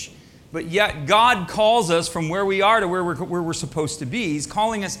But yet God calls us from where we are to where we're supposed to be. He's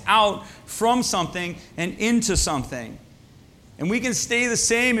calling us out from something and into something. And we can stay the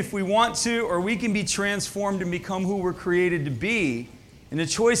same if we want to, or we can be transformed and become who we're created to be. And the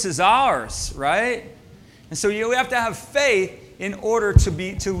choice is ours, right? And so you have to have faith in order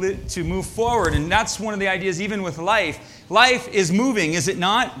to move forward. And that's one of the ideas even with life. Life is moving, is it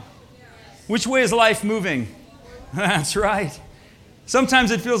not? Which way is life moving? That's right.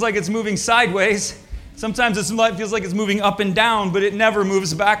 Sometimes it feels like it's moving sideways. Sometimes it feels like it's moving up and down, but it never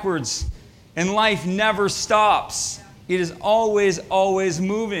moves backwards. And life never stops. It is always, always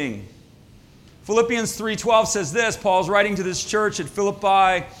moving. Philippians 3:12 says this. Paul's writing to this church at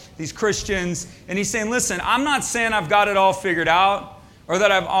Philippi, these Christians, and he's saying, listen, I'm not saying I've got it all figured out or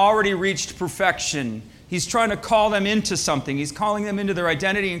that I've already reached perfection. He's trying to call them into something. He's calling them into their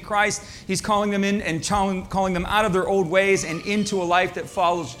identity in Christ. He's calling them in and calling them out of their old ways and into a life that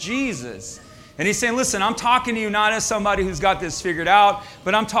follows Jesus. And he's saying, listen, I'm talking to you not as somebody who's got this figured out,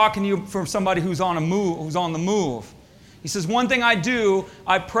 but I'm talking to you from somebody who's on the move. He says, one thing I do,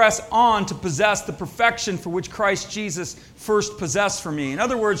 I press on to possess the perfection for which Christ Jesus first possessed for me. In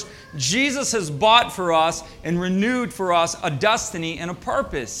other words, Jesus has bought for us and renewed for us a destiny and a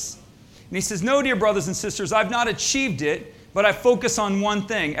purpose. And he says, no, dear brothers and sisters, I've not achieved it, but I focus on one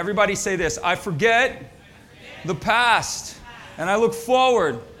thing. Everybody say this. I forget the past, and I look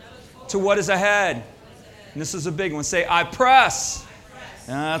forward to what is ahead. And this is a big one. Say, I press.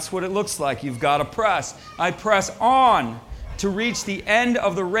 And that's what it looks like. You've got to press. I press on to reach the end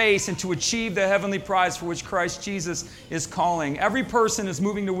of the race and to achieve the heavenly prize for which Christ Jesus is calling. Every person is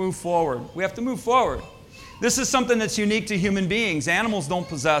moving to move forward. We have to move forward. This is something that's unique to human beings. Animals don't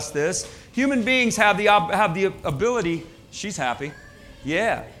possess this. Human beings have the ability. She's happy.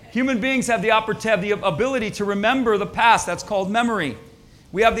 Yeah. Human beings have the ability to remember the past. That's called memory.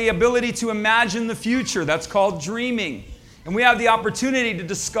 We have the ability to imagine the future. That's called dreaming. And we have the opportunity to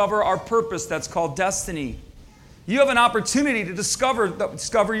discover our purpose. That's called destiny. You have an opportunity to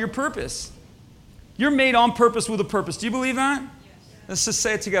discover your purpose. You're made on purpose with a purpose. Do you believe that? Yes. Let's just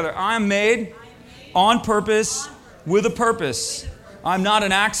say it together. I am made on purpose with a purpose. I'm not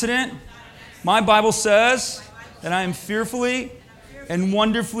an accident. My Bible says that I am fearfully and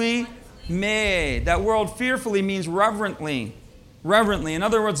wonderfully made. That word fearfully means reverently. Reverently. In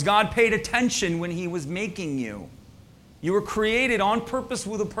other words, God paid attention when He was making you. You were created on purpose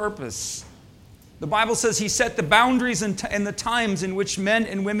with a purpose. The Bible says He set the boundaries and the times in which men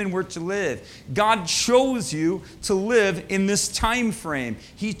and women were to live. God chose you to live in this time frame.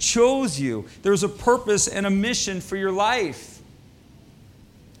 He chose you. There's a purpose and a mission for your life.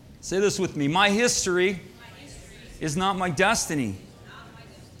 Say this with me. My history is not my destiny.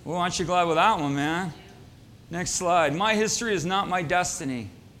 Well, aren't you glad with that one, man? Next slide. My history is not my destiny.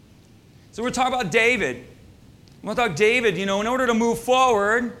 So we're talking about David. We'll talk David, in order to move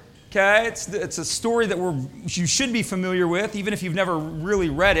forward, okay, it's a story that you should be familiar with, even if you've never really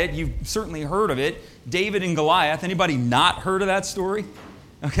read it. You've certainly heard of it. David and Goliath. Anybody not heard of that story?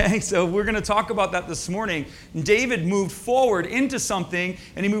 Okay, so we're going to talk about that this morning. David moved forward into something,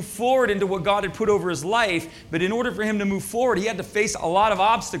 and he moved forward into what God had put over his life. But in order for him to move forward, he had to face a lot of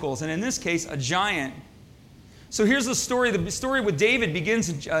obstacles, and in this case, a giant. So here's the story. The story with David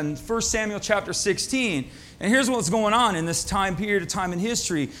begins in 1 Samuel chapter 16. And here's what's going on in this time period of time in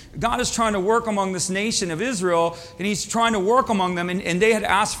history. God is trying to work among this nation of Israel, and He's trying to work among them. And they had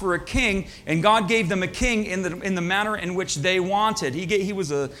asked for a king, and God gave them a king in the manner in which they wanted. He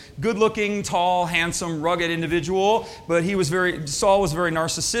was a good-looking, tall, handsome, rugged individual, but Saul was very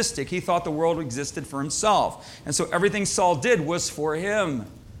narcissistic. He thought the world existed for himself. And so everything Saul did was for him.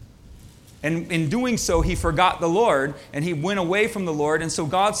 And in doing so, he forgot the Lord, and he went away from the Lord. And so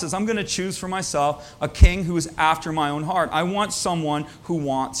God says, I'm going to choose for myself a king who is after my own heart. I want someone who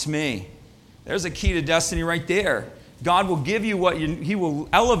wants me. There's a key to destiny right there. God will give you He will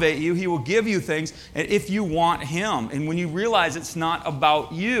elevate you. He will give you things if you want Him. And when you realize it's not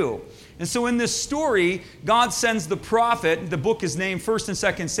about you. And so in this story, God sends the prophet. The book is named 1 and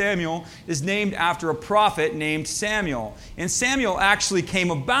 2 Samuel, is named after a prophet named Samuel. And Samuel actually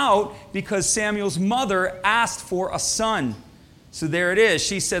came about because Samuel's mother asked for a son. So there it is.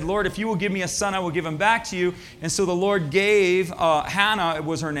 She said, Lord, if you will give me a son, I will give him back to you. And so the Lord gave, Hannah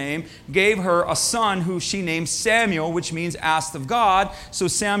was her name, gave her a son who she named Samuel, which means asked of God. So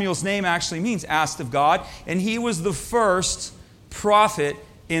Samuel's name actually means asked of God. And he was the first prophet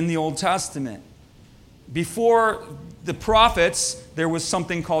in the Old Testament. Before the prophets, there was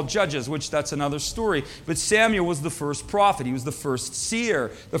something called judges, which that's another story. But Samuel was the first prophet. He was the first seer,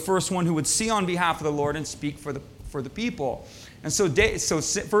 the first one who would see on behalf of the Lord and speak for for the people. And so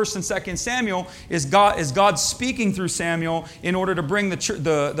 1st and 2nd Samuel is God speaking through Samuel in order to bring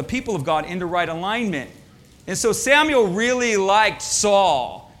the people of God into right alignment. And so Samuel really liked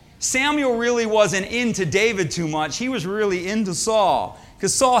Saul. Samuel really wasn't into David too much. He was really into Saul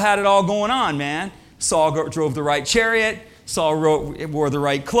because Saul had it all going on, man. Saul drove the right chariot. Saul wore the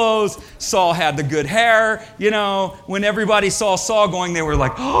right clothes. Saul had the good hair. You know, when everybody saw Saul going, they were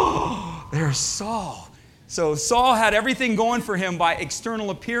like, oh, there's Saul. So Saul had everything going for him by external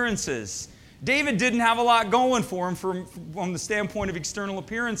appearances. David didn't have a lot going for him from the standpoint of external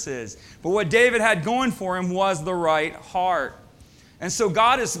appearances. But what David had going for him was the right heart. And so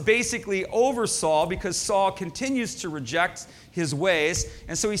God is basically over Saul because Saul continues to reject his ways.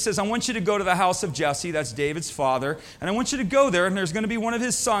 And so he says, I want you to go to the house of Jesse, that's David's father, and I want you to go there, and there's going to be one of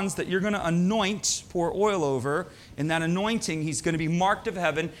his sons that you're going to anoint, pour oil over. In that anointing, he's going to be marked of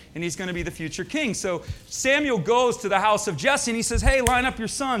heaven, and he's going to be the future king. So Samuel goes to the house of Jesse, and he says, hey, line up your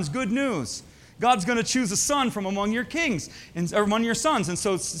sons. Good news. God's going to choose a son from among your kings, or among your sons. And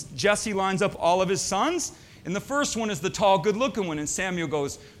so Jesse lines up all of his sons, and the first one is the tall, good-looking one. And Samuel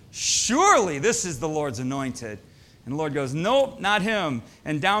goes, surely this is the Lord's anointed. And the Lord goes, nope, not him.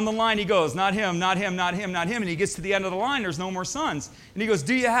 And down the line he goes, not him, not him, not him, not him. And he gets to the end of the line, there's no more sons. And he goes,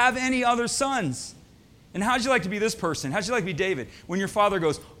 do you have any other sons? And how'd you like to be this person? How'd you like to be David? When your father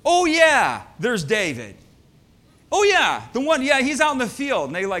goes, oh yeah, there's David. Oh yeah, the one, yeah, he's out in the field.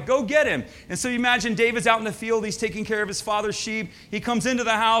 And they like, go get him. And so you imagine David's out in the field. He's taking care of his father's sheep. He comes into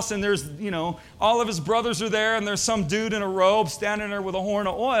the house and there's, all of his brothers are there. And there's some dude in a robe standing there with a horn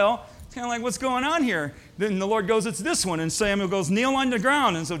of oil. It's kind of like, what's going on here? Then the Lord goes, it's this one. And Samuel goes, kneel on the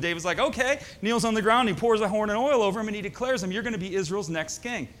ground. And so David's like, okay. Kneels on the ground. He pours a horn of oil over him and he declares him, you're going to be Israel's next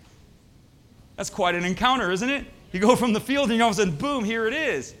king. That's quite an encounter, isn't it? You go from the field and all of a sudden, boom, here it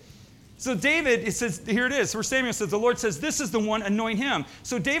is. So David, it says, here it is. Where Samuel says, the Lord says, this is the one, anoint him.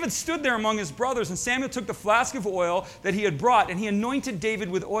 So David stood there among his brothers, and Samuel took the flask of oil that he had brought, and he anointed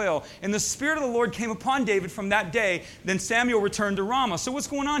David with oil. And the Spirit of the Lord came upon David from that day. Then Samuel returned to Ramah. So what's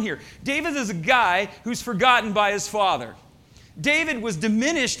going on here? David is a guy who's forgotten by his father. David was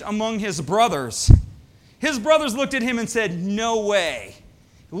diminished among his brothers. His brothers looked at him and said, no way.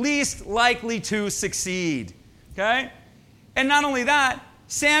 Least likely to succeed. Okay? And not only that,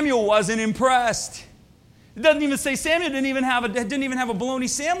 Samuel wasn't impressed. It doesn't even say Samuel didn't even have a bologna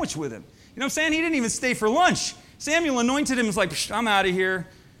sandwich with him. You know what I'm saying? He didn't even stay for lunch. Samuel anointed him and was like, I'm out of here.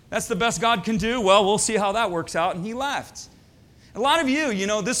 That's the best God can do. Well, we'll see how that works out. And he left. A lot of you,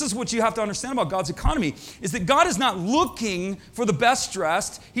 this is what you have to understand about God's economy, is that God is not looking for the best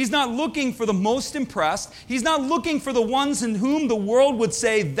dressed. He's not looking for the most impressed. He's not looking for the ones in whom the world would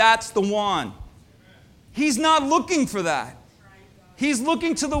say, that's the one. He's not looking for that. He's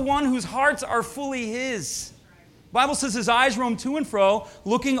looking to the one whose hearts are fully His. The Bible says His eyes roam to and fro,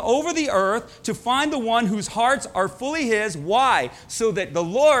 looking over the earth to find the one whose hearts are fully His. Why? So that the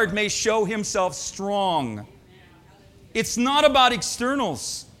Lord may show Himself strong. It's not about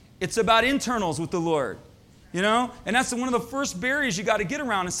externals. It's about internals with the Lord. And that's one of the first barriers you got to get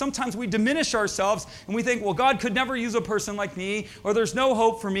around. And sometimes we diminish ourselves and we think, well, God could never use a person like me, or there's no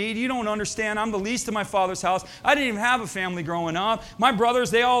hope for me. You don't understand. I'm the least in my father's house. I didn't even have a family growing up. My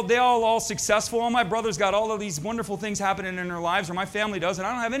brothers, they all successful. All my brothers got all of these wonderful things happening in their lives, or my family does, and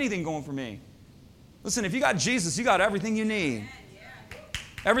I don't have anything going for me. Listen, if you got Jesus, you got everything you need.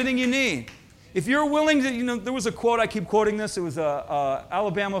 Everything you need. If you're willing to, there was a quote, I keep quoting this. It was a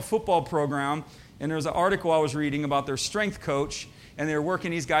Alabama football program. And there was an article I was reading about their strength coach, and they were working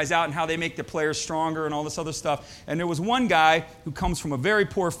these guys out and how they make the players stronger and all this other stuff. And there was one guy who comes from a very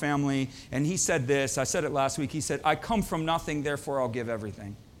poor family, and he said this. I said it last week. He said, I come from nothing, therefore I'll give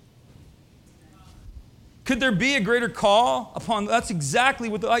everything. Could there be a greater call upon, that's exactly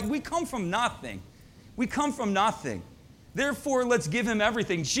what, we come from nothing. We come from nothing. Therefore, let's give Him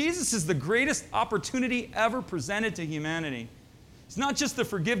everything. Jesus is the greatest opportunity ever presented to humanity. It's not just the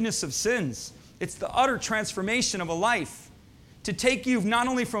forgiveness of sins. It's the utter transformation of a life to take you not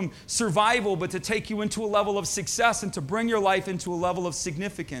only from survival, but to take you into a level of success and to bring your life into a level of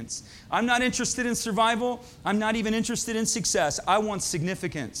significance. I'm not interested in survival. I'm not even interested in success. I want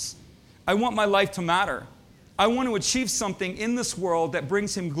significance. I want my life to matter. I want to achieve something in this world that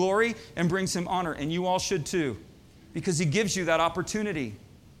brings Him glory and brings Him honor, and you all should too, because He gives you that opportunity.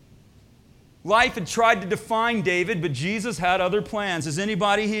 Life had tried to define David, but Jesus had other plans. Is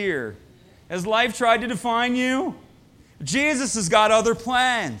anybody here? Has life tried to define you? Jesus has got other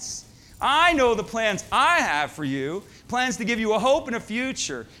plans. I know the plans I have for you. Plans to give you a hope and a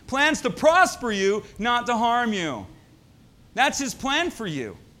future. Plans to prosper you, not to harm you. That's His plan for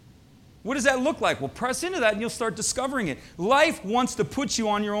you. What does that look like? Well, press into that and you'll start discovering it. Life wants to put you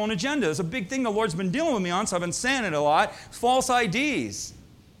on your own agenda. It's a big thing the Lord's been dealing with me on, so I've been saying it a lot. False IDs.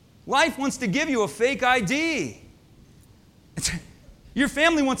 Life wants to give you a fake ID. Your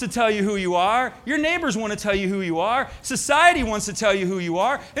family wants to tell you who you are. Your neighbors want to tell you who you are. Society wants to tell you who you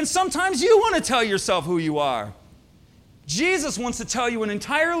are. And sometimes you want to tell yourself who you are. Jesus wants to tell you an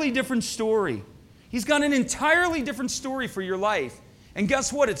entirely different story. He's got an entirely different story for your life. And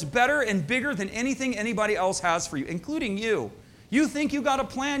guess what? It's better and bigger than anything anybody else has for you, including you. You think you got a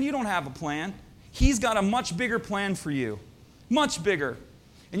plan? You don't have a plan. He's got a much bigger plan for you. Much bigger.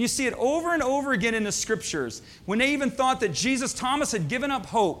 And you see it over and over again in the Scriptures. When they even thought that Thomas had given up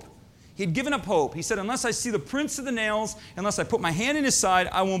hope. He'd given up hope. He said, unless I see the prints of the nails, unless I put my hand in his side,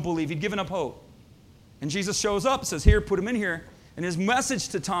 I won't believe. He'd given up hope. And Jesus shows up and says, here, put him in here. And his message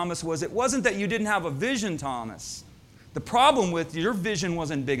to Thomas was, it wasn't that you didn't have a vision, Thomas. The problem with your vision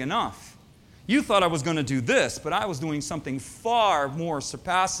wasn't big enough. You thought I was going to do this, but I was doing something far more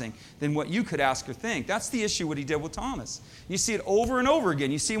surpassing than what you could ask or think. That's the issue what he did with Thomas. You see it over and over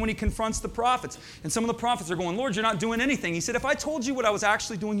again. You see when he confronts the prophets. And some of the prophets are going, Lord, you're not doing anything. He said, if I told you what I was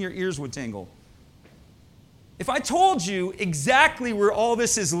actually doing, your ears would tingle. If I told you exactly where all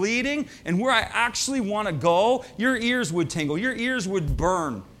this is leading and where I actually want to go, your ears would tingle. Your ears would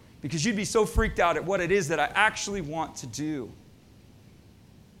burn. Because you'd be so freaked out at what it is that I actually want to do.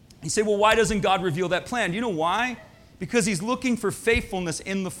 You say, well, why doesn't God reveal that plan? Do you know why? Because he's looking for faithfulness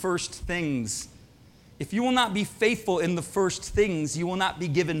in the first things. If you will not be faithful in the first things, you will not be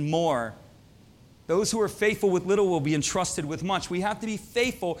given more. Those who are faithful with little will be entrusted with much. We have to be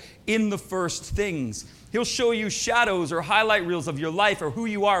faithful in the first things. He'll show you shadows or highlight reels of your life or who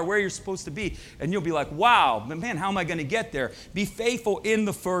you are, where you're supposed to be. And you'll be like, wow, man, how am I going to get there? Be faithful in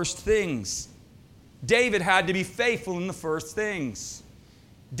the first things. David had to be faithful in the first things.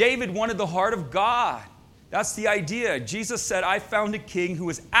 David wanted the heart of God. That's the idea. Jesus said, I found a king who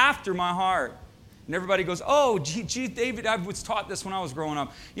is after my heart. And everybody goes, oh, gee, David, I was taught this when I was growing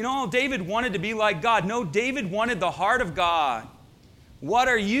up. You know, David wanted to be like God. No, David wanted the heart of God. What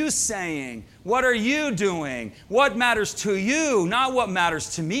are you saying? What are you doing? What matters to you, not what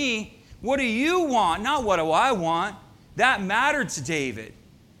matters to me. What do you want, not what do I want? That mattered to David.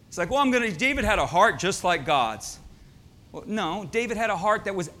 It's like, well, David had a heart just like God's. Well, no, David had a heart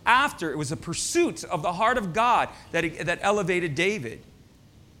that was after. It was a pursuit of the heart of God that elevated David.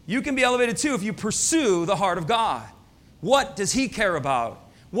 You can be elevated too if you pursue the heart of God. What does he care about?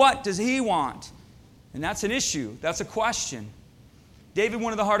 What does he want? And that's an issue. That's a question. David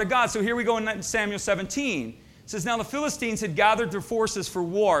wanted the heart of God. So here we go in Samuel 17. It says, now the Philistines had gathered their forces for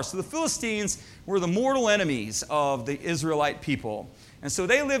war. So the Philistines were the mortal enemies of the Israelite people. And so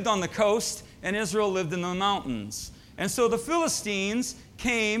they lived on the coast, and Israel lived in the mountains. And so the Philistines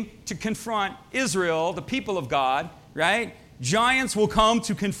came to confront Israel, the people of God, right? Giants will come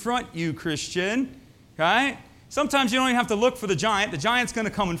to confront you, Christian, right? Sometimes you don't even have to look for the giant. The giant's going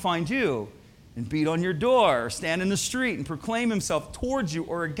to come and find you and beat on your door or stand in the street and proclaim himself towards you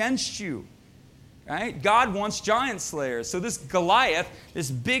or against you, right? God wants giant slayers. So this Goliath, this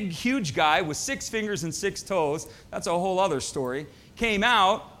big, huge guy with 6 fingers and 6 toes, that's a whole other story, came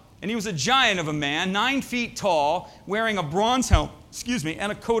out, and he was a giant of a man, 9 feet tall, wearing a bronze helmet,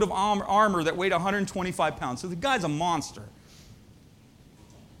 and a coat of armor that weighed 125 pounds. So the guy's a monster.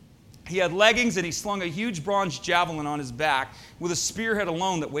 He had leggings, and he slung a huge bronze javelin on his back with a spearhead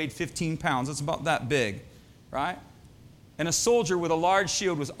alone that weighed 15 pounds. It's about that big, right? And a soldier with a large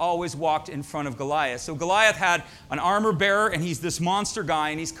shield was always walked in front of Goliath. So Goliath had an armor bearer, and he's this monster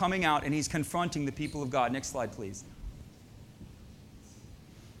guy, and he's coming out, and he's confronting the people of God. Next slide, please.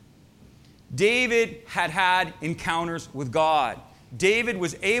 David had encounters with God. David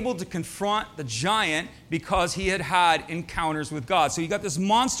was able to confront the giant because he had encounters with God. So you got this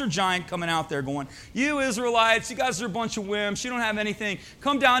monster giant coming out there going, you Israelites, you guys are a bunch of wimps. You don't have anything.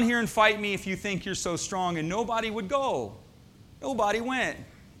 Come down here and fight me if you think you're so strong. And nobody would go. Nobody went.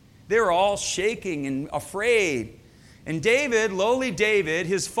 They were all shaking and afraid. And David, lowly David,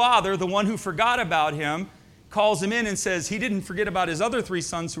 his father, the one who forgot about him, calls him in and says he didn't forget about his other 3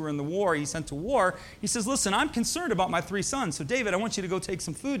 sons who were in the war he sent to war. He says, listen, I'm concerned about my 3 sons. So David, I want you to go take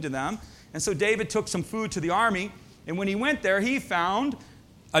some food to them. And so David took some food to the army. And when he went there, he found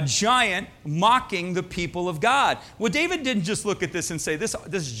a giant mocking the people of God. Well, David didn't just look at this and say,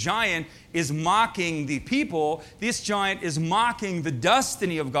 this giant is mocking the people. This giant is mocking the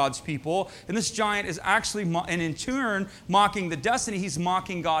destiny of God's people. And this giant is actually, and in turn, mocking the destiny. He's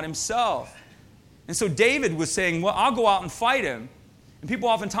mocking God himself. And so David was saying, well, I'll go out and fight him. And people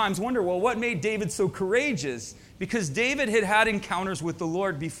oftentimes wonder, well, what made David so courageous? Because David had encounters with the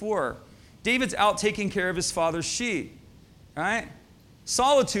Lord before. David's out taking care of his father's sheep, right?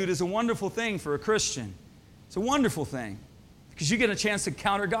 Solitude is a wonderful thing for a Christian. It's a wonderful thing because you get a chance to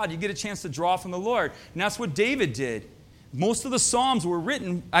encounter God. You get a chance to draw from the Lord. And that's what David did. Most of the Psalms were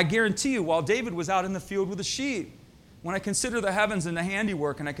written, I guarantee you, while David was out in the field with the sheep. When I consider the heavens and the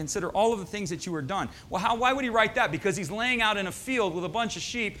handiwork, and I consider all of the things that you were done. Well, why would he write that? Because he's laying out in a field with a bunch of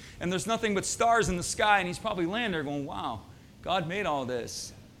sheep, and there's nothing but stars in the sky, and he's probably laying there going, wow, God made all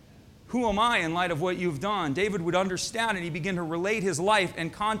this. Who am I in light of what you've done? David would understand, and he began to relate his life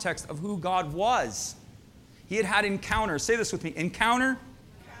in context of who God was. He had had encounters. Say this with me. Encounter.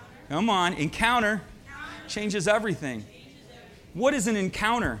 Come on. Encounter changes everything. What is an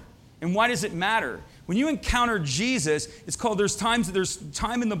encounter? And why does it matter? When you encounter Jesus, it's called, there's time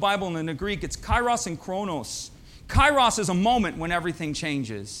in the Bible and in the Greek, it's kairos and chronos. Kairos is a moment when everything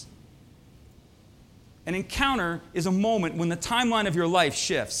changes. An encounter is a moment when the timeline of your life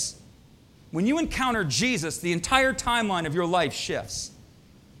shifts. When you encounter Jesus, the entire timeline of your life shifts.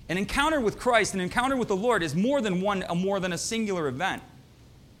 An encounter with Christ, an encounter with the Lord is more than a singular event.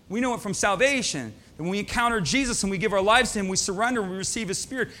 We know it from salvation. That when we encounter Jesus and we give our lives to Him, we surrender, we receive His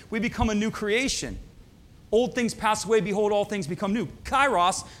Spirit, we become a new creation. Old things pass away, behold, all things become new.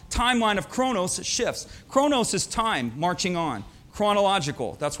 Kairos, timeline of chronos, shifts. Chronos is time, marching on.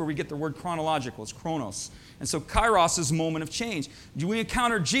 Chronological, that's where we get the word chronological, it's chronos. And so kairos is a moment of change. When we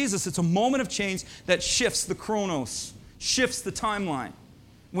encounter Jesus, it's a moment of change that shifts the chronos, shifts the timeline.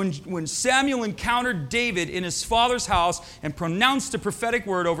 When Samuel encountered David in his father's house and pronounced a prophetic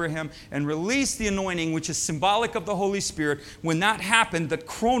word over him and released the anointing, which is symbolic of the Holy Spirit, when that happened, the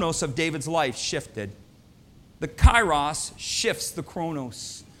chronos of David's life shifted. The kairos shifts the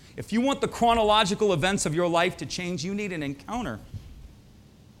chronos. If you want the chronological events of your life to change, you need an encounter.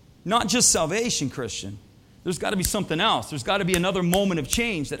 Not just salvation, Christian. There's got to be something else. There's got to be another moment of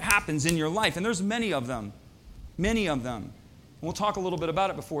change that happens in your life. And there's many of them. Many of them. And we'll talk a little bit about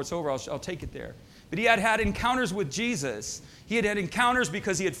it before it's over. I'll take it there. But he had had encounters with Jesus. He had had encounters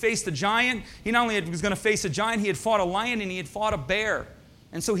because he had faced a giant. He not only was going to face a giant, he had fought a lion and he had fought a bear.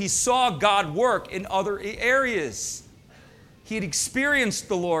 And so he saw God work in other areas. He had experienced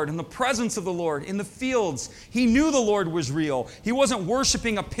the Lord and the presence of the Lord in the fields. He knew the Lord was real. He wasn't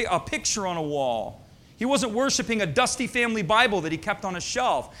worshiping a picture on a wall. He wasn't worshiping a dusty family Bible that he kept on a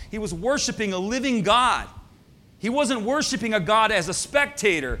shelf. He was worshiping a living God. He wasn't worshiping a God as a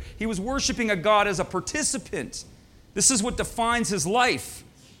spectator. He was worshiping a God as a participant. This is what defines his life.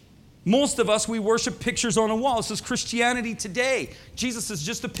 Most of us, we worship pictures on a wall. This is Christianity today. Jesus is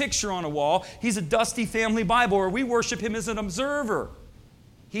just a picture on a wall. He's a dusty family Bible, or we worship him as an observer.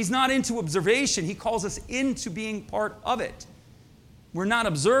 He's not into observation. He calls us into being part of it. We're not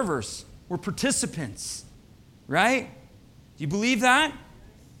observers. We're participants. Right? Do you believe that?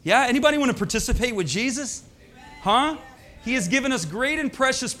 Yeah? Anybody want to participate with Jesus? Huh? He has given us great and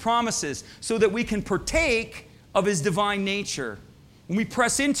precious promises so that we can partake of his divine nature. When we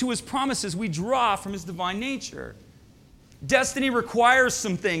press into his promises, we draw from his divine nature. Destiny requires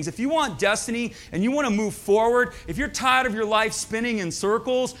some things. If you want destiny and you want to move forward, if you're tired of your life spinning in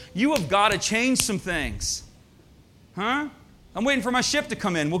circles, you have got to change some things. Huh? I'm waiting for my ship to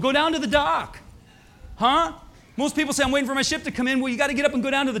come in. Well, go down to the dock. Huh? Most people say, I'm waiting for my ship to come in. Well, you got to get up and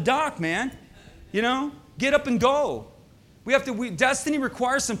go down to the dock, man. You know? Get up and go. Destiny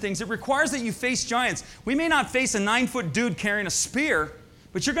requires some things. It requires that you face giants. We may not face a 9-foot dude carrying a spear,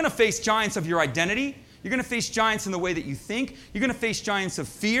 but you're going to face giants of your identity. You're going to face giants in the way that you think. You're going to face giants of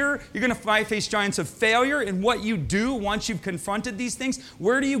fear. You're going to face giants of failure in what you do once you've confronted these things.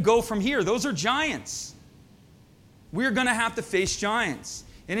 Where do you go from here? Those are giants. We're going to have to face giants.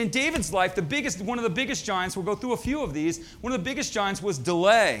 And in David's life, one of the biggest giants, we'll go through a few of these, one of the biggest giants was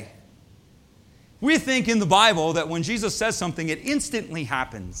delay. We think in the Bible that when Jesus says something, it instantly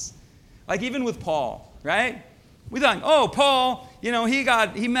happens. Like even with Paul, right? We thought, oh, Paul,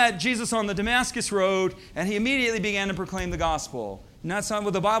 he met Jesus on the Damascus Road, and he immediately began to proclaim the gospel. And that's not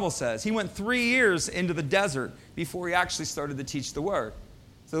what the Bible says. He went 3 years into the desert before he actually started to teach the word.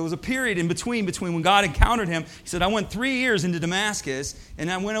 So there was a period in between when God encountered him. He said, I went 3 years into Damascus, and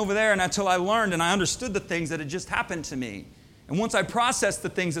I went over there until I learned and I understood the things that had just happened to me. And once I processed the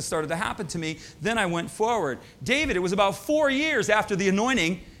things that started to happen to me, then I went forward. David, it was about 4 years after the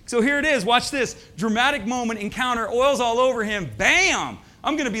anointing. So here it is. Watch this. Dramatic moment, encounter, oil's all over him. Bam!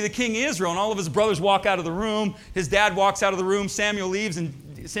 I'm going to be the king of Israel. And all of his brothers walk out of the room. His dad walks out of the room. Samuel leaves, and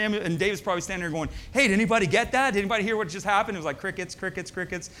David's probably standing there going, hey, did anybody get that? Did anybody hear what just happened? It was like crickets, crickets,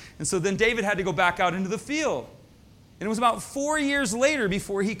 crickets. And so then David had to go back out into the field. And it was about 4 years later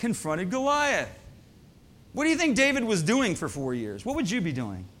before he confronted Goliath. What do you think David was doing for 4 years? What would you be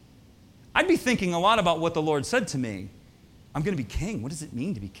doing? I'd be thinking a lot about what the Lord said to me. I'm going to be king. What does it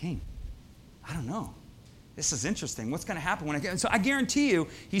mean to be king? I don't know. This is interesting. What's going to happen when I get... And so I guarantee you,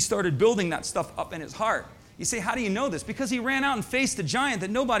 he started building that stuff up in his heart. You say, how do you know this? Because he ran out and faced a giant that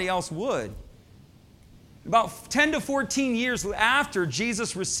nobody else would. About 10 to 14 years after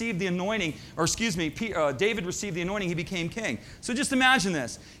Jesus received the anointing, David received the anointing, he became king. So just imagine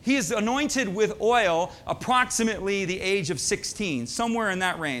this. He is anointed with oil approximately the age of 16, somewhere in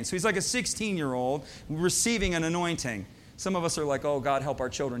that range. So he's like a 16-year-old receiving an anointing. Some of us are like, oh, God, help our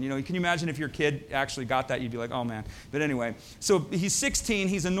children. Can you imagine if your kid actually got that? You'd be like, oh, man. But anyway, so he's 16.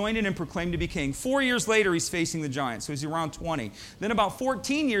 He's anointed and proclaimed to be king. 4 years later, he's facing the giant. So he's around 20. Then about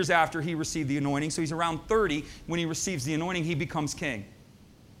 14 years after he received the anointing, so he's around 30, when he receives the anointing, he becomes king.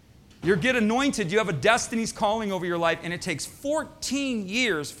 You get anointed. You have a destiny's calling over your life, and it takes 14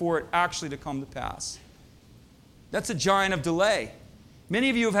 years for it actually to come to pass. That's a giant of delay.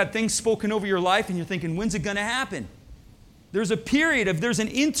 Many of you have had things spoken over your life, and you're thinking, when's it going to happen? There's an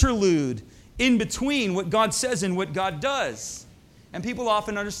interlude in between what God says and what God does. And people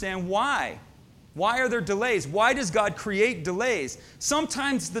often understand why. Why are there delays? Why does God create delays?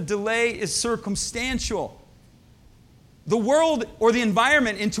 Sometimes the delay is circumstantial. The world or the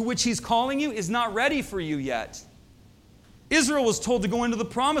environment into which He's calling you is not ready for you yet. Israel was told to go into the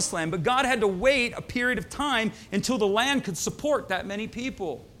promised land, but God had to wait a period of time until the land could support that many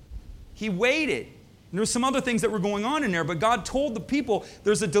people. He waited. And there were some other things that were going on in there, but God told the people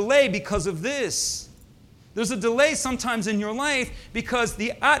there's a delay because of this. There's a delay sometimes in your life because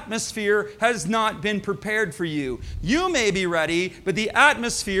the atmosphere has not been prepared for you. You may be ready, but the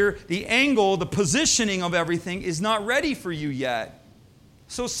atmosphere, the angle, the positioning of everything is not ready for you yet.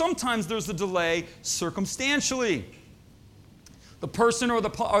 So sometimes there's a delay circumstantially. The person or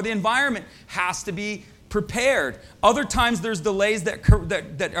the environment has to be prepared. Other times there's delays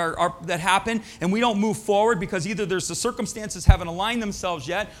that happen and we don't move forward because either the circumstances haven't aligned themselves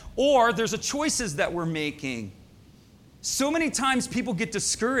yet or there's choices that we're making. So many times people get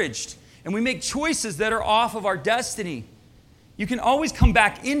discouraged and we make choices that are off of our destiny. You can always come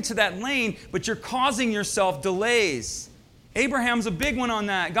back into that lane, but you're causing yourself delays. Abraham's a big one on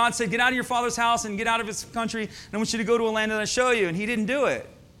that. God said, get out of your father's house and get out of his country, and I want you to go to a land that I show you. And he didn't do it.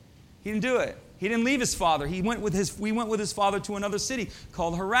 He didn't leave his father. We went with his father to another city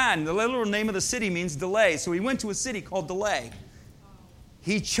called Haran. The literal name of the city means delay. So he went to a city called Delay.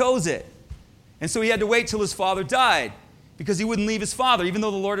 He chose it. And so he had to wait till his father died because he wouldn't leave his father, even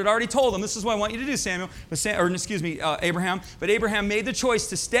though the Lord had already told him, this is what I want you to do, Abraham. But Abraham made the choice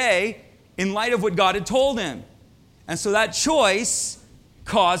to stay in light of what God had told him. And so that choice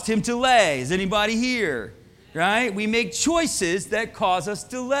caused him delay. Is anybody here? Right? We make choices that cause us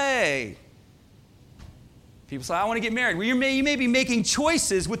delay. People say, I want to get married. Well, you may be making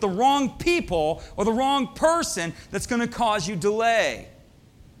choices with the wrong people or the wrong person that's going to cause you delay.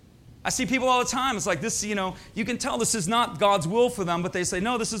 I see people all the time. It's like this, you can tell this is not God's will for them, but they say,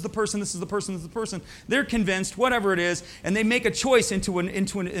 no, this is the person, this is the person, this is the person. They're convinced, whatever it is, and they make a choice into an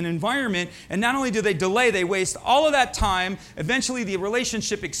environment, and not only do they delay, they waste all of that time. Eventually, the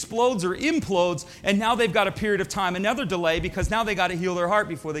relationship explodes or implodes, and now they've got a period of time, another delay, because now they got to heal their heart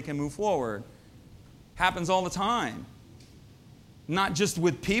before they can move forward. Happens all the time. Not just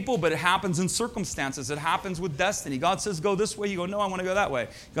with people, but it happens in circumstances. It happens with destiny. God says, go this way. You go, no, I want to go that way.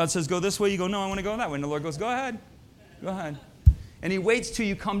 God says, go this way. You go, no, I want to go that way. And the Lord goes, go ahead. Go ahead. And He waits till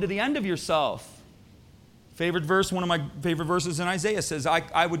you come to the end of yourself. Favorite verse, one of my favorite verses in Isaiah says,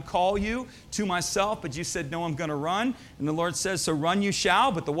 I would call you to myself, but you said, no, I'm going to run. And the Lord says, so run you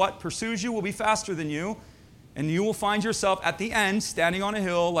shall, but the what pursues you will be faster than you. And you will find yourself at the end, standing on a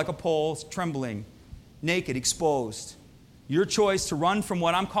hill like a pole, trembling, naked, exposed. Your choice to run from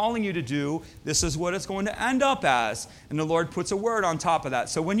what I'm calling you to do, this is what it's going to end up as. And the Lord puts a word on top of that.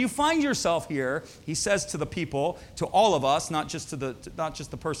 So when you find yourself here, He says to the people, to all of us, not just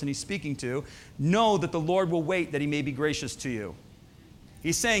the person He's speaking to, know that the Lord will wait that He may be gracious to you.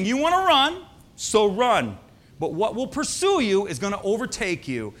 He's saying, you want to run, so run. But what will pursue you is going to overtake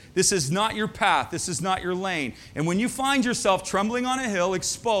you. This is not your path. This is not your lane. And when you find yourself trembling on a hill,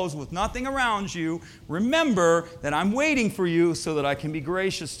 exposed with nothing around you, remember that I'm waiting for you so that I can be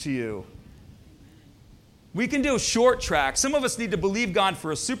gracious to you. We can do a short track. Some of us need to believe God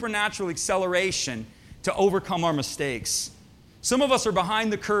for a supernatural acceleration to overcome our mistakes. Some of us are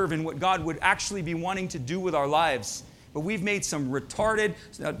behind the curve in what God would actually be wanting to do with our lives. But we've made some retarded,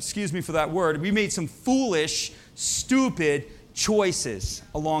 excuse me for that word, we made some foolish, stupid choices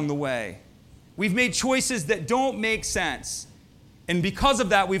along the way. We've made choices that don't make sense. And because of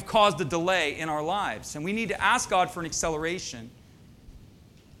that, we've caused a delay in our lives. And we need to ask God for an acceleration.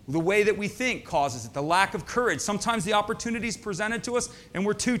 The way that we think causes it. The lack of courage. Sometimes the opportunities presented to us and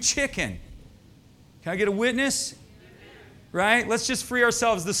we're too chicken. Can I get a witness? Right? Let's just free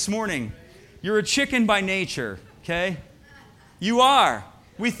ourselves this morning. You're a chicken by nature, okay? You are.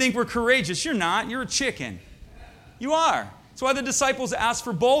 We think we're courageous. You're not. You're a chicken. You are. That's why the disciples asked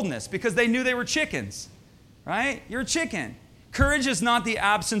for boldness, because they knew they were chickens, right? You're a chicken. Courage is not the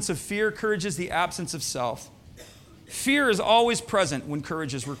absence of fear. Courage is the absence of self. Fear is always present when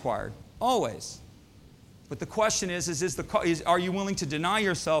courage is required. Always. But the question is are you willing to deny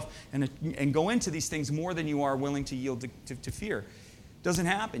yourself and go into these things more than you are willing to yield to fear? Doesn't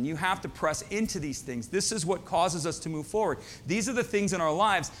happen. You have to press into these things. This is what causes us to move forward. These are the things in our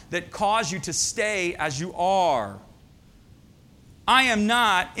lives that cause you to stay as you are. I am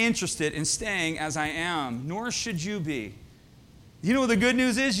not interested in staying as I am, nor should you be. You know what the good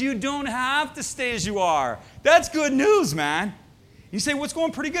news is? You don't have to stay as you are. That's good news, man. You say, what's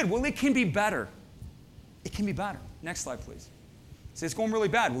going pretty good? Well, it can be better. It can be better. Next slide, please. Say, it's going really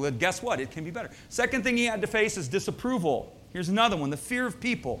bad. Well, guess what? It can be better. Second thing he had to face is disapproval. Here's another one, the fear of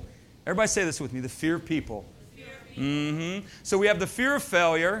people. Everybody say this with me, the fear of people. Mm-hmm. So we have the fear of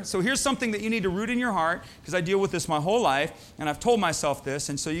failure. So here's something that you need to root in your heart, because I deal with this my whole life, and I've told myself this,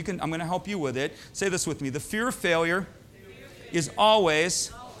 and so I'm going to help you with it. Say this with me. The fear of failure is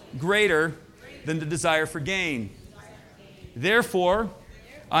always greater than the desire for gain. Therefore,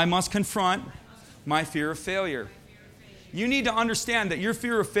 I must confront my fear of failure. You need to understand that your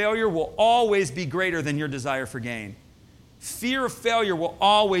fear of failure will always be greater than your desire for gain. Fear of failure will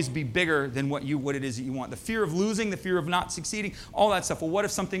always be bigger than what it is that you want. The fear of losing, the fear of not succeeding, all that stuff. Well, what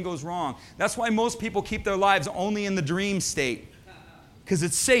if something goes wrong? That's why most people keep their lives only in the dream state, because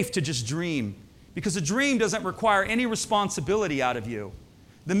it's safe to just dream. Because a dream doesn't require any responsibility out of you.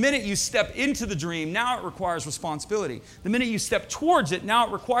 The minute you step into the dream, now it requires responsibility. The minute you step towards it, now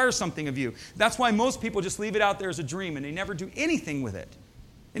it requires something of you. That's why most people just leave it out there as a dream and they never do anything with it.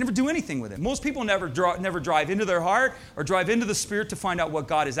 They never do anything with it. Most people never drive into their heart or drive into the Spirit to find out what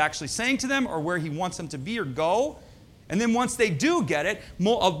God is actually saying to them or where He wants them to be or go. And then once they do get it,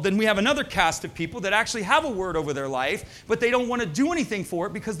 then we have another cast of people that actually have a word over their life, but they don't want to do anything for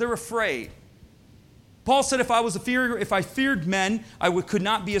it because they're afraid. Paul said, if I feared men, I could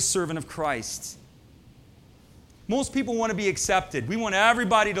not be a servant of Christ. Most people want to be accepted. We want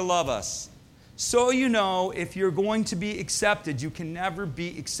everybody to love us. So you know, if you're going to be accepted, you can never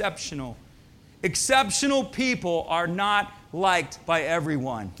be exceptional. Exceptional people are not liked by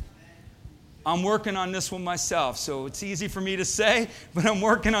everyone. I'm working on this one myself, so it's easy for me to say, but I'm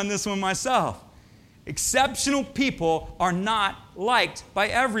working on this one myself. Exceptional people are not liked by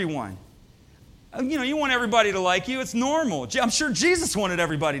everyone. You know, you want everybody to like you. It's normal. I'm sure Jesus wanted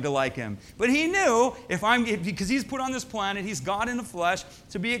everybody to like Him. But He knew, because He's put on this planet, He's God in the flesh,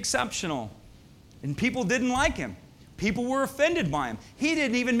 to be exceptional. And people didn't like Him. People were offended by Him. He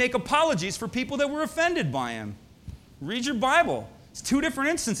didn't even make apologies for people that were offended by Him. Read your Bible. It's 2 different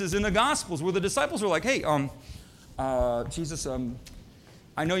instances in the Gospels where the disciples were like, hey, Jesus,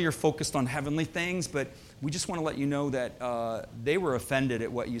 I know you're focused on heavenly things, but we just want to let you know that they were offended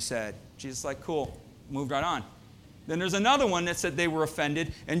at what you said. Jesus is like, cool, moved right on. Then there's another one that said they were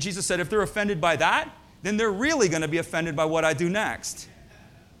offended, and Jesus said, if they're offended by that, then they're really going to be offended by what I do next.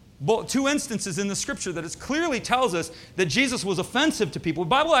 2 instances in the Scripture that it clearly tells us that Jesus was offensive to people. The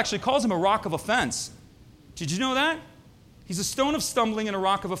Bible actually calls Him a rock of offense. Did you know that? He's a stone of stumbling and a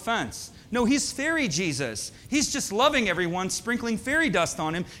rock of offense. No, He's fairy Jesus. He's just loving everyone, sprinkling fairy dust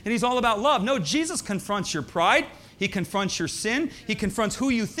on Him, and He's all about love. No, Jesus confronts your pride. He confronts your sin. He confronts who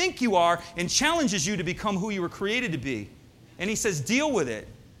you think you are and challenges you to become who you were created to be. And He says, deal with it.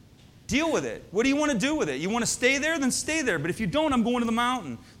 Deal with it. What do you want to do with it? You want to stay there? Then stay there. But if you don't, I'm going to the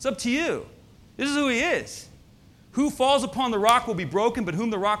mountain. It's up to you. This is who He is. Who falls upon the rock will be broken, but whom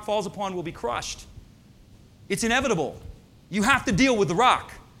the rock falls upon will be crushed. It's inevitable. You have to deal with the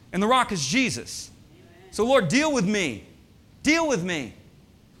rock. And the rock is Jesus. So Lord, deal with me. Deal with me.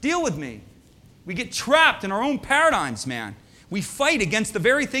 Deal with me. We get trapped in our own paradigms, man. We fight against the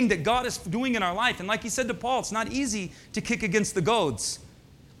very thing that God is doing in our life. And like He said to Paul, it's not easy to kick against the goads.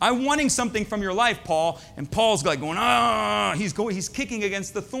 I'm wanting something from your life, Paul. And Paul's like going, he's kicking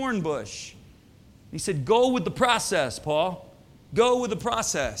against the thorn bush. He said, go with the process, Paul. Go with the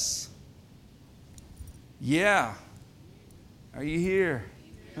process. Yeah. Are you here?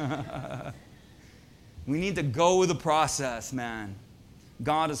 We need to go with the process, man.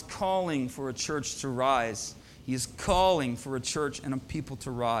 God is calling for a church to rise. He is calling for a church and a people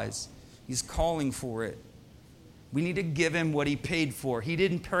to rise. He's calling for it. We need to give Him what He paid for. He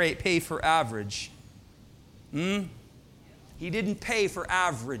didn't pay for average. He He didn't pay for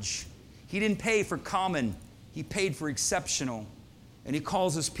average. He didn't pay for common. He paid for exceptional. And he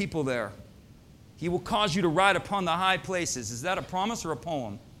calls his people there. He will cause you to ride upon the high places. Is that a promise or a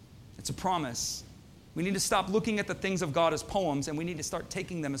poem? It's a promise. We need to stop looking at the things of God as poems, and we need to start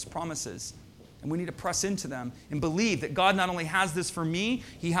taking them as promises. And we need to press into them and believe that God not only has this for me,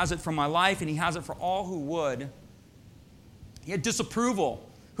 He has it for my life, and He has it for all who would. He had disapproval.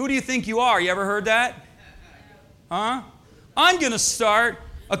 Who do you think you are? You ever heard that? Huh? I'm going to start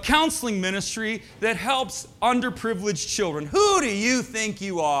a counseling ministry that helps underprivileged children. Who do you think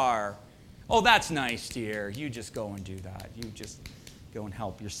you are? Oh, that's nice to hear. You just go and do that. You just go and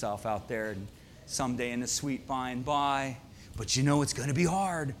help yourself out there, and someday in the sweet by and by. But you know it's going to be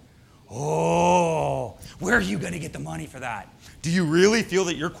hard. Oh, where are you going to get the money for that? Do you really feel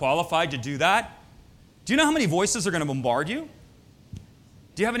that you're qualified to do that? Do you know how many voices are going to bombard you?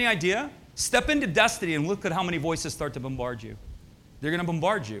 Do you have any idea? Step into destiny and look at how many voices start to bombard you. They're going to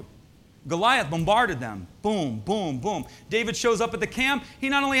bombard you. Goliath bombarded them. Boom, boom, boom. David shows up at the camp. He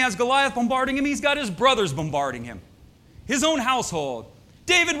not only has Goliath bombarding him, he's got his brothers bombarding him. His own household.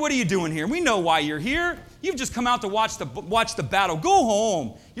 David, what are you doing here? We know why you're here. You've just come out to watch the battle. Go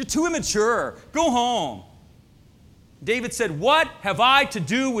home. You're too immature. Go home. David said, what have I to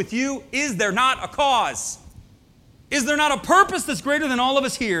do with you? Is there not a cause? Is there not a purpose that's greater than all of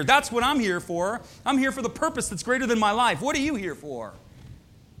us here? That's what I'm here for. I'm here for the purpose that's greater than my life. What are you here for?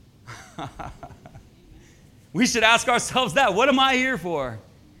 We should ask ourselves that. What am I here for?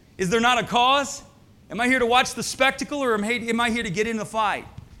 Is there not a cause? Am I here to watch the spectacle, or am I here to get in the fight?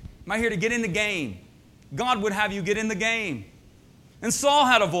 Am I here to get in the game? God would have you get in the game. And Saul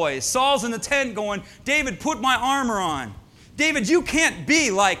had a voice. Saul's in the tent going, David, put my armor on. David, you can't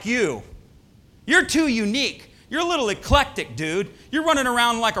be like you. You're too unique. You're a little eclectic, dude. You're running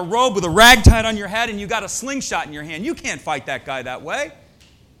around like a robe with a rag tied on your head, and you got a slingshot in your hand. You can't fight that guy that way.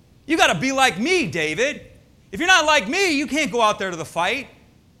 You got to be like me, David. If you're not like me, you can't go out there to the fight.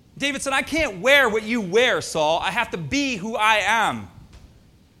 David said, I can't wear what you wear, Saul. I have to be who I am.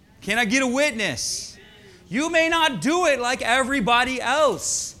 Can I get a witness? You may not do it like everybody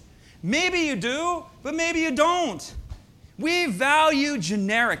else. Maybe you do, but maybe you don't. We value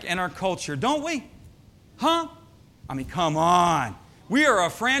generic in our culture, don't we? Huh? I mean, come on. We are a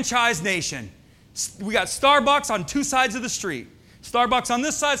franchise nation. We got Starbucks on two sides of the street. Starbucks on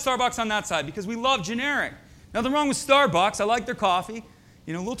this side, Starbucks on that side, because we love generic. Nothing wrong with Starbucks. I like their coffee.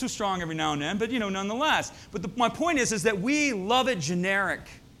 A little too strong every now and then, but, nonetheless. But my point is that we love it generic.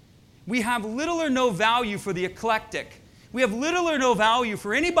 We have little or no value for the eclectic. We have little or no value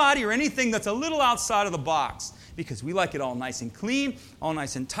for anybody or anything that's a little outside of the box, because we like it all nice and clean, all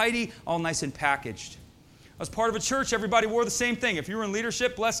nice and tidy, all nice and packaged. As part of a church, everybody wore the same thing. If you were in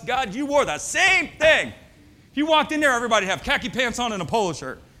leadership, bless God, you wore the same thing. If you walked in there, everybody would have khaki pants on and a polo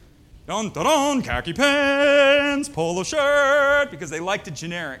shirt. Dun, dun, dun, khaki pants, polo shirt, because they liked it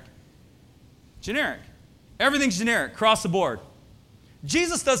generic. Generic. Everything's generic, across the board.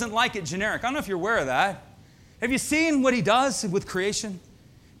 Jesus doesn't like it generic. I don't know if you're aware of that. Have you seen what He does with creation?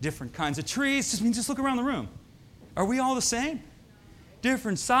 Different kinds of trees. Just look around the room. Are we all the same?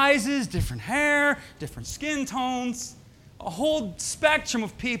 Different sizes, different hair, different skin tones, a whole spectrum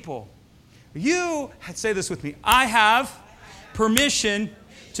of people. You, say this with me, I have permission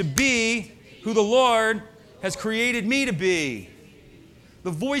to be who the Lord has created me to be.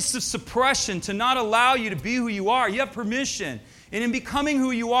 The voice of suppression to not allow you to be who you are. You have permission. And in becoming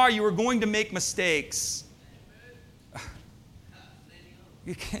who you are going to make mistakes.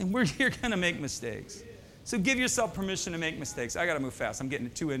 You're going to make mistakes. So give yourself permission to make mistakes. I got to move fast. I'm getting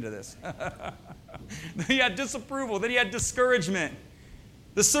too into this. Then you had disapproval. Then you had discouragement.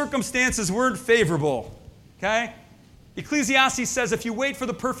 The circumstances weren't favorable. Okay? Ecclesiastes says, if you wait for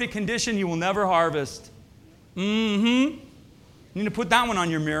the perfect condition, you will never harvest. You need to put that one on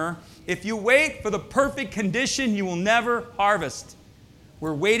your mirror. If you wait for the perfect condition, you will never harvest.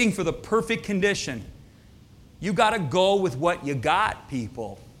 We're waiting for the perfect condition. You got to go with what you got,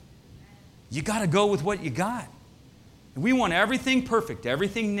 people. You got to go with what you got. We want everything perfect,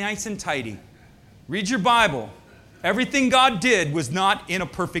 everything nice and tidy. Read your Bible. Everything God did was not in a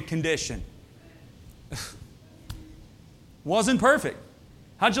perfect condition. Wasn't perfect.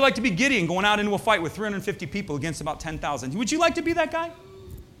 How'd you like to be Gideon going out into a fight with 350 people against about 10,000? Would you like to be that guy?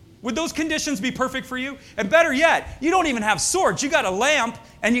 Would those conditions be perfect for you? And better yet, you don't even have swords. You got a lamp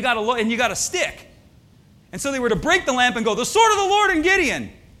and you got a stick. And so they were to break the lamp and go, the sword of the Lord and Gideon.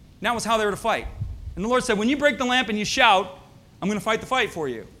 And that was how they were to fight. And the Lord said, when you break the lamp and you shout, I'm going to fight the fight for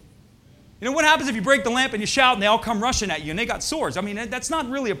you. You know what happens if you break the lamp and you shout and they all come rushing at you and they got swords? I mean, that's not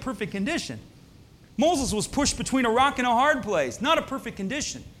really a perfect condition. Moses was pushed between a rock and a hard place. Not a perfect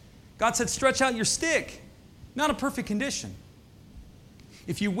condition. God said, stretch out your stick. Not a perfect condition.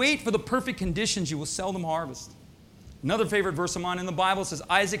 If you wait for the perfect conditions, you will seldom harvest. Another favorite verse of mine in the Bible says,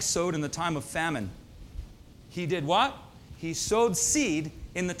 Isaac sowed in the time of famine. He did what? He sowed seed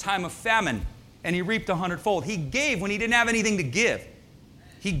in the time of famine, and he reaped 100-fold. He gave when he didn't have anything to give.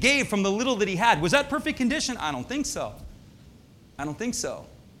 He gave from the little that he had. Was that perfect condition? I don't think so. I don't think so.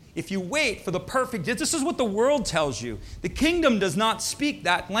 If you wait for the perfect, this is what the world tells you. The kingdom does not speak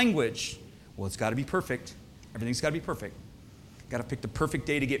that language. Well, it's got to be perfect. Everything's got to be perfect. Got to pick the perfect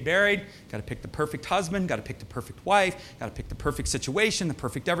day to get married. Got to pick the perfect husband. Got to pick the perfect wife. Got to pick the perfect situation, the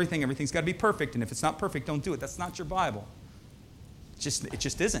perfect everything. Everything's got to be perfect. And if it's not perfect, don't do it. That's not your Bible. It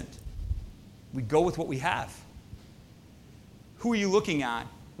just isn't. We go with what we have. Who are you looking at?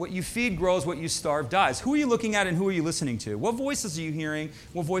 What you feed grows, what you starve dies. Who are you looking at and who are you listening to? What voices are you hearing?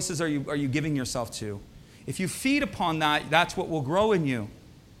 What voices are you giving yourself to? If you feed upon that, that's what will grow in you.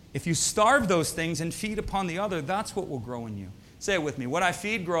 If you starve those things and feed upon the other, that's what will grow in you. Say it with me. What I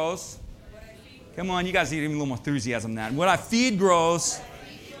feed grows. Come on, you guys need even a little more enthusiasm than that. What I feed grows,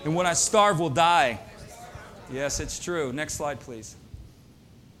 and what I starve will die. Yes, it's true. Next slide, please.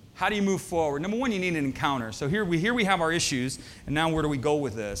 How do you move forward? Number one, you need an encounter. So here we have our issues, and now where do we go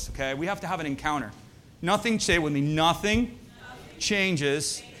with this? Okay, we have to have an encounter. Nothing, say it with me, nothing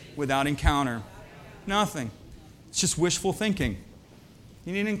changes without encounter. Nothing. It's just wishful thinking.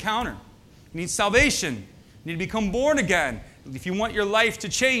 You need an encounter. You need salvation. You need to become born again. If you want your life to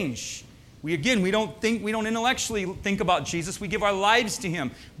change, we don't intellectually think about Jesus. We give our lives to Him.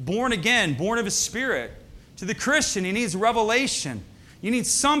 Born again, born of His Spirit. To the Christian, he needs revelation. You need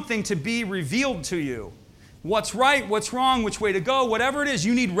something to be revealed to you. What's right, what's wrong, which way to go, whatever it is,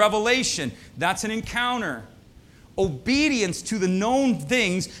 you need revelation. That's an encounter. Obedience to the known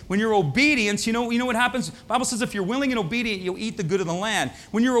things. When you're obedient, you know what happens? The Bible says if you're willing and obedient, you'll eat the good of the land.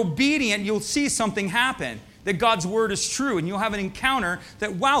 When you're obedient, you'll see something happen. That God's word is true. And you'll have an encounter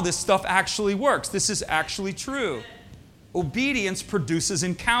that, wow, this stuff actually works. This is actually true. Obedience produces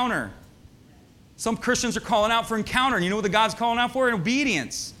encounter. Some Christians are calling out for encounter. And you know what the God's calling out for?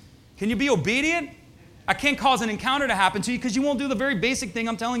 Obedience. Can you be obedient? I can't cause an encounter to happen to you because you won't do the very basic thing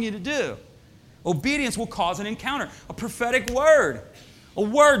I'm telling you to do. Obedience will cause an encounter. A prophetic word. A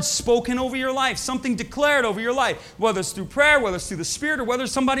word spoken over your life. Something declared over your life. Whether it's through prayer, whether it's through the Spirit, or whether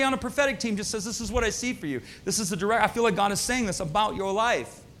somebody on a prophetic team just says, this is what I see for you. This is I feel like God is saying this about your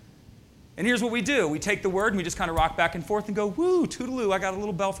life. And here's what we do. We take the word and we just kind of rock back and forth and go, woo, toodaloo, I got a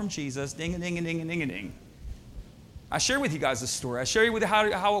little bell from Jesus. Ding-a-ding-a-ding-a-ding-a-ding. I share with you guys this story. I share with you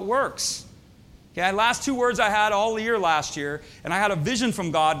how it works. Okay, last 2 words I had all year last year, and I had a vision from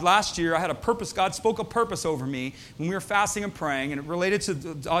God last year. I had a purpose. God spoke a purpose over me when we were fasting and praying, and it related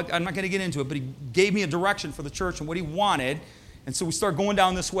to, I'm not going to get into it, but He gave me a direction for the church and what He wanted. And so we start going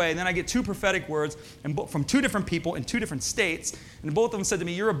down this way, and then I get 2 prophetic words from 2 different people in 2 different states, and both of them said to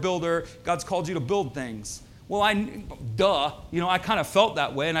me, you're a builder. God's called you to build things. Well, I kind of felt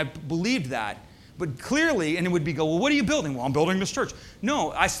that way, and I believed that. But clearly, and it would be well, what are you building? Well, I'm building this church.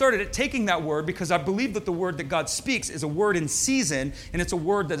 No, I started taking that word because I believe that the word that God speaks is a word in season, and it's a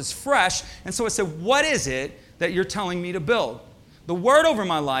word that is fresh. And so I said, what is it that you're telling me to build? The word over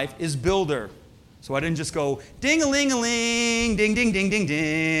my life is builder. So I didn't just go, ding-a-ling-a-ling,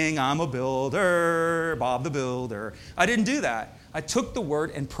 ding-ding-ding-ding-ding, I'm a builder, Bob the Builder. I didn't do that. I took the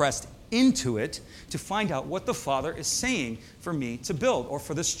word and pressed into it to find out what the Father is saying for me to build or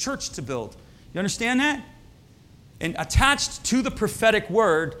for this church to build. You understand that? And attached to the prophetic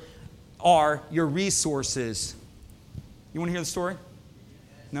word are your resources. You want to hear the story?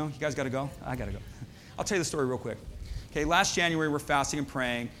 No? You guys got to go? I got to go. I'll tell you the story real quick. Okay, last January we're fasting and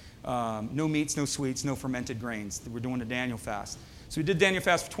praying. No meats, no sweets, no fermented grains. We're doing a Daniel fast. So we did Daniel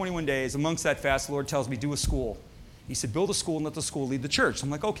fast for 21 days. Amongst that fast, the Lord tells me, do a school. He said, build a school and let the school lead the church. I'm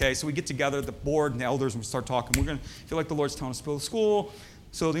like, okay. So we get together, the board and the elders, and we start talking. We're going to feel like the Lord's telling us to build a school.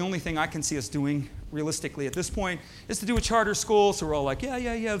 So the only thing I can see us doing realistically at this point is to do a charter school. So we're all like, yeah,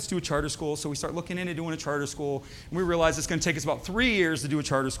 let's do a charter school. So we start looking into doing a charter school. And we realize it's going to take us about 3 years to do a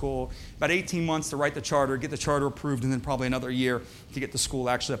charter school, about 18 months to write the charter, get the charter approved, and then probably another year to get the school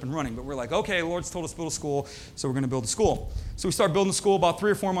actually up and running. But we're like, okay, the Lord's told us to build a school, so we're going to build a school. So we start building the school. About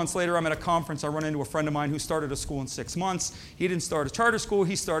 3 or 4 months later, I'm at a conference. I run into a friend of mine who started a school in 6 months. He didn't start a charter school.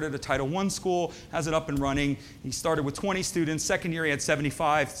 He started a Title I school, has it up and running. He started with 20 students. Second year, he had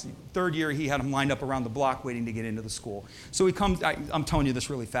 75. Third year, he had them lined up up around the block waiting to get into the school. So he comes, I'm telling you this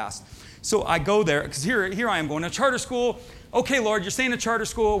really fast. So I go there, because here I am going to charter school. Okay, Lord, you're staying at charter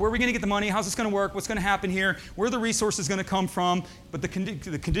school. Where are we going to get the money? How's this going to work? What's going to happen here? Where are the resources going to come from? But the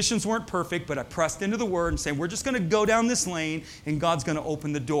conditions weren't perfect, but I pressed into the Word and saying, we're just going to go down this lane, and God's going to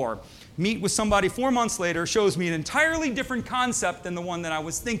open the door. Meet with somebody 4 months later, shows me an entirely different concept than the one that I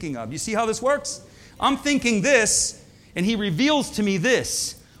was thinking of. You see how this works? I'm thinking this, and he reveals to me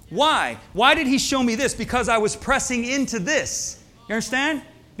this. Why? Why did he show me this? Because I was pressing into this. You understand?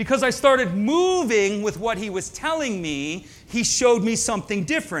 Because I started moving with what he was telling me, he showed me something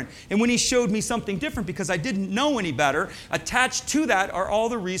different. And when he showed me something different, because I didn't know any better, attached to that are all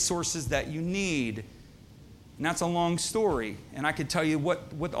the resources that you need. And that's a long story. And I could tell you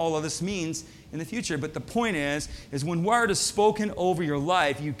what all of this means in the future. But the point is when word is spoken over your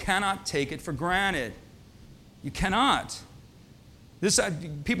life, you cannot take it for granted. You cannot.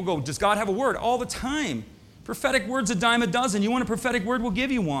 People go, does God have a word? All the time. Prophetic word's a dime a dozen. You want a prophetic word, we'll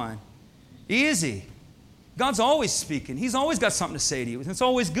give you one. Easy. God's always speaking. He's always got something to say to you. And it's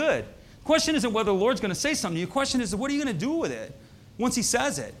always good. The question isn't whether the Lord's going to say something to you. The question is, what are you going to do with it once he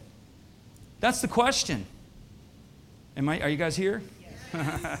says it? That's the question. Are you guys here?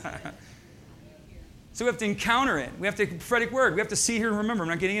 Yes. So we have to encounter it. We have to prophetic word. We have to see, hear, and remember. I'm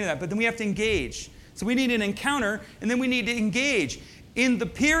not getting into that. But then we have to engage. So we need an encounter, and then we need to engage. In the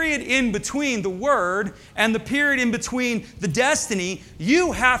period in between the word and the period in between the destiny,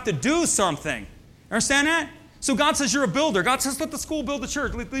 you have to do something. Understand that? So God says you're a builder. God says, let the school build the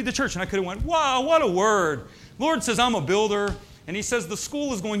church, lead the church. And I could have went, wow, what a word. Lord says, I'm a builder. And he says, the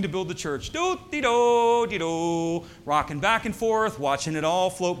school is going to build the church. Do-dee-do, rocking back and forth, watching it all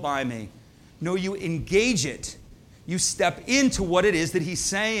float by me. No, you engage it. You step into what it is that he's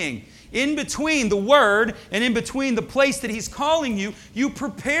saying. In between the word and in between the place that he's calling you, you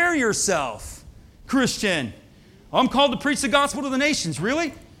prepare yourself. Christian, I'm called to preach the gospel to the nations.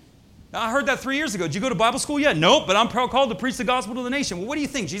 Really? I heard that 3 years ago. Did you go to Bible school yet? Nope, but I'm called to preach the gospel to the nation. Well, what do you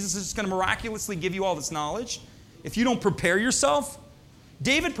think? Jesus is just going to miraculously give you all this knowledge if you don't prepare yourself?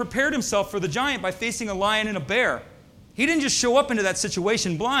 David prepared himself for the giant by facing a lion and a bear. He didn't just show up into that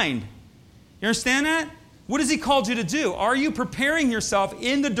situation blind. You understand that? What has he called you to do? Are you preparing yourself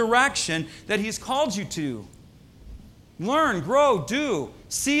in the direction that he's called you to? Learn, grow, do,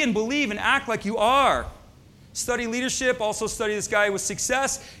 see and believe and act like you are. Study leadership, also study this guy with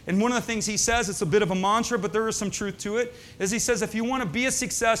success. And one of the things he says, it's a bit of a mantra, but there is some truth to it, is he says if you want to be a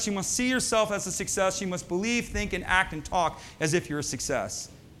success, you must see yourself as a success. You must believe, think, and act and talk as if you're a success.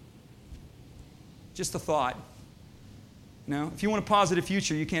 Just a thought. If you want a positive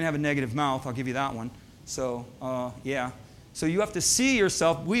future, you can't have a negative mouth. I'll give you that one. So, yeah. So you have to see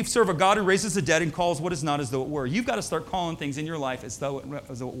yourself. We serve a God who raises the dead and calls what is not as though it were. You've got to start calling things in your life as though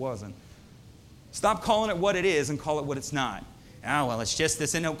it wasn't. Stop calling it what it is and call it what it's not. Well, it's just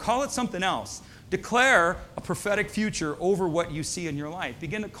this. And no, call it something else. Declare a prophetic future over what you see in your life.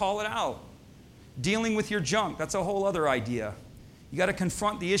 Begin to call it out. Dealing with your junk, that's a whole other idea. You got to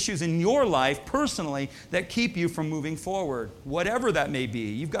confront the issues in your life personally that keep you from moving forward. Whatever that may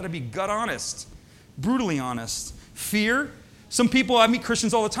be. You've got to be gut honest. Brutally honest. Fear. Some people, I meet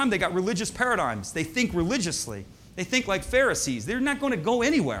Christians all the time, they got religious paradigms. They think religiously. They think like Pharisees. They're not going to go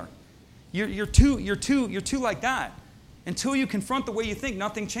anywhere. You're too like that. Until you confront the way you think,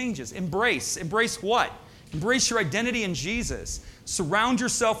 nothing changes. Embrace. Embrace what? Embrace your identity in Jesus. Surround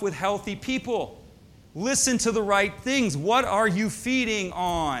yourself with healthy people. Listen to the right things. What are you feeding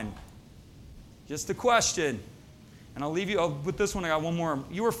on? Just a question. And I'll put this one, I got one more.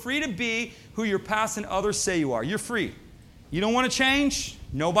 You are free to be who your past and others say you are. You're free. You don't want to change?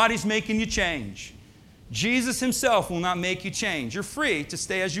 Nobody's making you change. Jesus himself will not make you change. You're free to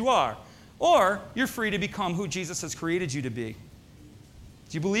stay as you are. Or you're free to become who Jesus has created you to be. Do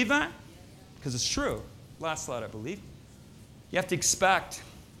you believe that? Because it's true. Last slide, I believe. You have to expect.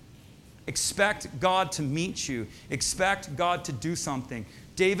 Expect God to meet you. Expect God to do something.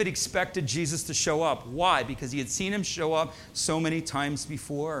 David expected Jesus to show up. Why? Because he had seen him show up so many times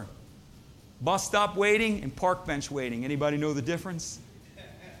before. Bus stop waiting and park bench waiting. Anybody know the difference?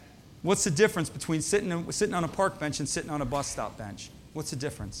 What's the difference between sitting on a park bench and sitting on a bus stop bench? What's the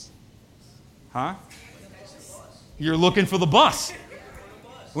difference? Huh? You're looking for the bus.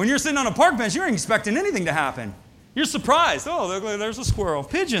 When you're sitting on a park bench, you ain't expecting anything to happen. You're surprised. Oh, there's a squirrel.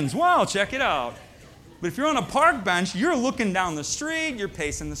 Pigeons. Wow, check it out. But if you're on a park bench, you're looking down the street, you're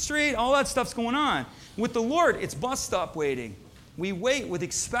pacing the street, all that stuff's going on. With the Lord, it's bus stop waiting. We wait with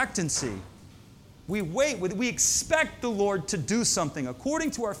expectancy. We expect the Lord to do something.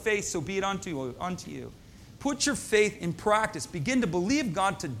 According to our faith, so be it unto you. Put your faith in practice. Begin to believe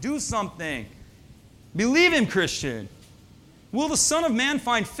God to do something. Believe him, Christian. Will the Son of Man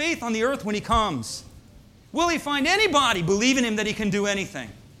find faith on the earth when he comes? Will he find anybody believe in him that he can do anything?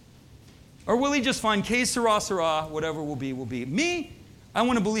 Or will he just find que sera, sera, whatever will be, will be? Me, I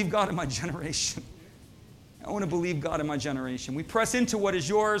want to believe God in my generation. I want to believe God in my generation. We press into what is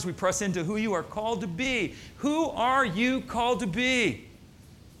yours. We press into who you are called to be. Who are you called to be?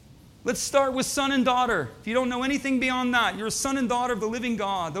 Let's start with son and daughter. If you don't know anything beyond that, you're a son and daughter of the living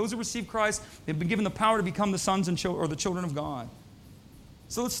God. Those who receive Christ have been given the power to become the sons and or the children of God.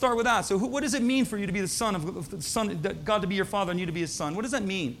 So let's start with that. So what does it mean for you to be the son of the son, God to be your father and you to be his son? What does that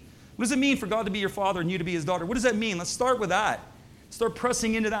mean? What does it mean for God to be your father and you to be his daughter? What does that mean? Let's start with that. Start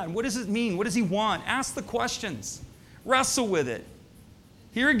pressing into that. And what does it mean? What does he want? Ask the questions. Wrestle with it.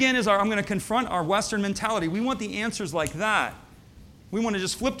 Here again is I'm going to confront our Western mentality. We want the answers like that. We want to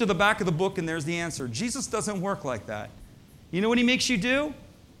just flip to the back of the book and there's the answer. Jesus doesn't work like that. You know what he makes you do?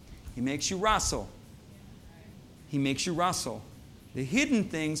 He makes you wrestle. He makes you wrestle. The hidden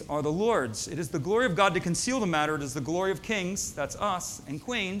things are the Lord's. It is the glory of God to conceal the matter. It is the glory of kings, that's us, and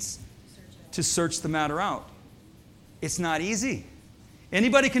queens, to search the matter out. It's not easy.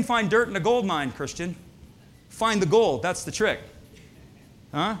 Anybody can find dirt in a gold mine, Christian. Find the gold. That's the trick.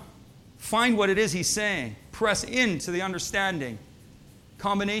 Huh? Find what it is he's saying. Press into the understanding.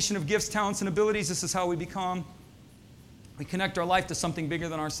 Combination of gifts, talents, and abilities. This is how we become. We connect our life to something bigger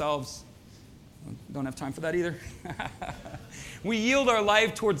than ourselves. Don't have time for that either. We yield our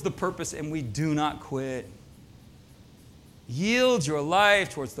life towards the purpose and we do not quit. Yield your life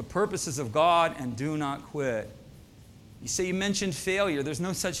towards the purposes of God and do not quit. You say you mentioned failure. There's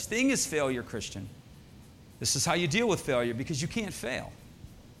no such thing as failure, Christian. This is how you deal with failure because you can't fail.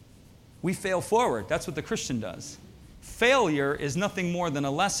 We fail forward. That's what the Christian does. Failure is nothing more than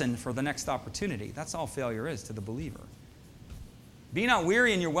a lesson for the next opportunity. That's all failure is to the believer. Be not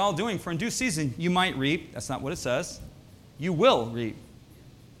weary in your well-doing, for in due season you might reap. That's not what it says. You will reap.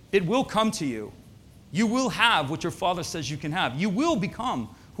 It will come to you. You will have what your Father says you can have. You will become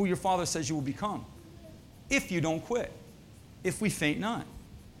who your Father says you will become if you don't quit, if we faint not.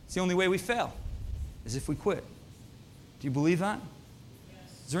 It's the only way we fail, is if we quit. Do you believe that?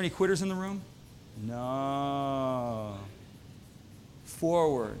 Yes. Is there any quitters in the room? No.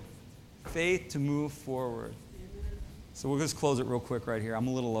 Forward. Faith to move forward. So we'll just close it real quick right here. I'm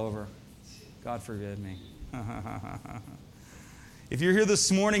a little over. God forgive me. If you're here this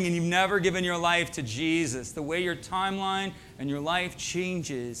morning and you've never given your life to Jesus, the way your timeline and your life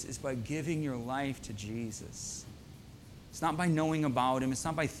changes is by giving your life to Jesus. It's not by knowing about him. It's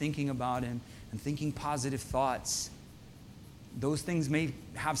not by thinking about him and thinking positive thoughts. Those things may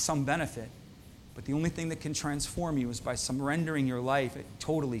have some benefit. But the only thing that can transform you is by surrendering your life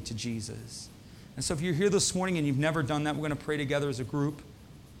totally to Jesus. And so if you're here this morning and you've never done that, we're going to pray together as a group.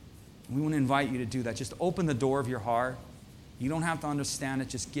 We want to invite you to do that. Just open the door of your heart. You don't have to understand it.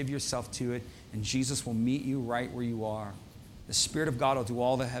 Just give yourself to it, and Jesus will meet you right where you are. The Spirit of God will do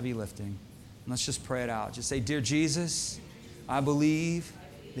all the heavy lifting. And let's just pray it out. Just say, Dear Jesus, I believe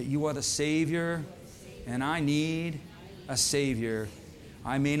that you are the Savior, and I need a Savior.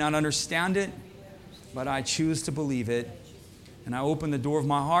 I may not understand it, but I choose to believe it. And I open the door of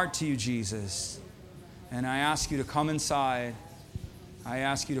my heart to you, Jesus. And I ask you to come inside. I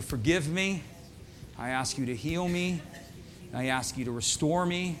ask you to forgive me. I ask you to heal me. I ask you to restore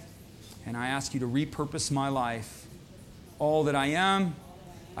me. And I ask you to repurpose my life. All that I am,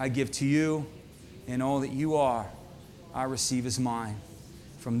 I give to you. And all that you are, I receive as mine.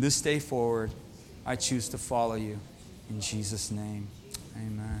 From this day forward, I choose to follow you. In Jesus' name,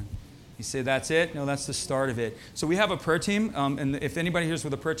 amen. You say, that's it? No, that's the start of it. So we have a prayer team, and if anybody here's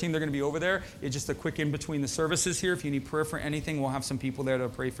with a prayer team, they're going to be over there. It's just a quick in between the services here. If you need prayer for anything, we'll have some people there to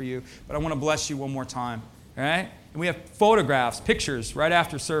pray for you. But I want to bless you one more time, all right? And we have photographs, pictures, right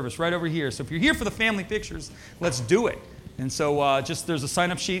after service, right over here. So if you're here for the family pictures, let's do it. And so there's a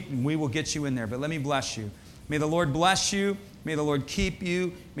sign-up sheet, and we will get you in there. But let me bless you. May the Lord bless you. May the Lord keep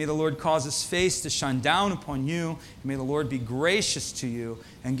you. May the Lord cause his face to shine down upon you. And may the Lord be gracious to you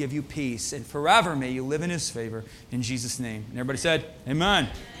and give you peace. And forever may you live in his favor. In Jesus' name. And everybody said, amen.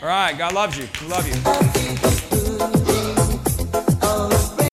 All right. God loves you. We love you.